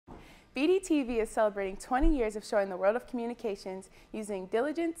BDTV is celebrating 20 years of showing the world of communications using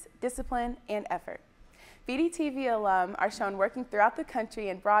diligence, discipline, and effort. BDTV alum are shown working throughout the country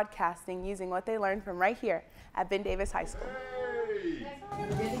and broadcasting using what they learned from right here at Ben Davis High School. Hey. We're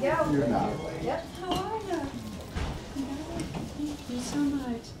good to go. You're not late. Yep. How are you? Thank you so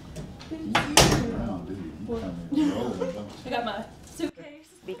much. I got my suitcase.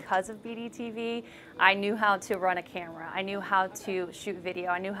 Because of BDTV, I knew how to run a camera. I knew how to shoot video.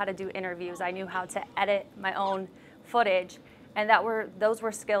 I knew how to do interviews. I knew how to edit my own footage. And those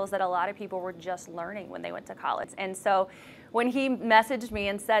were skills that a lot of people were just learning when they went to college. And so when he messaged me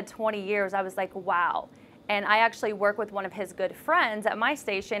and said 20 years, I was like, wow. And I actually work with one of his good friends at my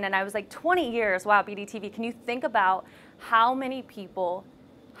station, and I was like, 20 years, wow, BDTV. Can you think about how many people,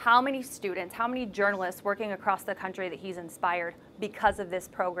 how many students, how many journalists working across the country that he's inspired because of this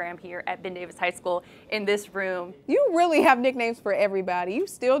program here at Ben Davis High School in this room? You really have nicknames for everybody. You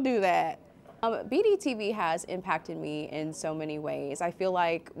still do that. BDTV has impacted me in so many ways. I feel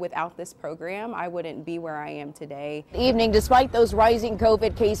like without this program, I wouldn't be where I am today. Evening, despite those rising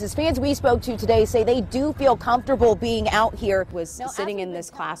COVID cases, fans we spoke to today say they do feel comfortable being out here. Was sitting in this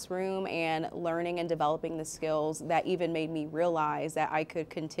classroom and learning and developing the skills that even made me realize that I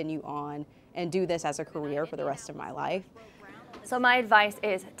could continue on and do this as a career for the rest of my life. So my advice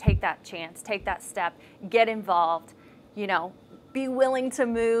is take that chance, take that step, get involved, you know, be willing to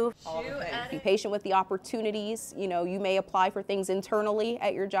move. Be patient with the opportunities. You know, you may apply for things internally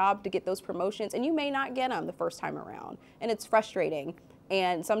at your job to get those promotions, and you may not get them the first time around. And it's frustrating.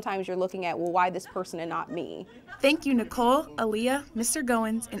 And sometimes you're looking at, well, why this person and not me? Thank you, Nicole, Aaliyah, Mr.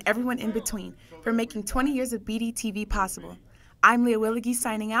 Goins, and everyone in between for making 20 years of BDTV possible. I'm Leah Willigie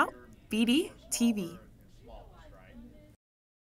signing out. BDTV.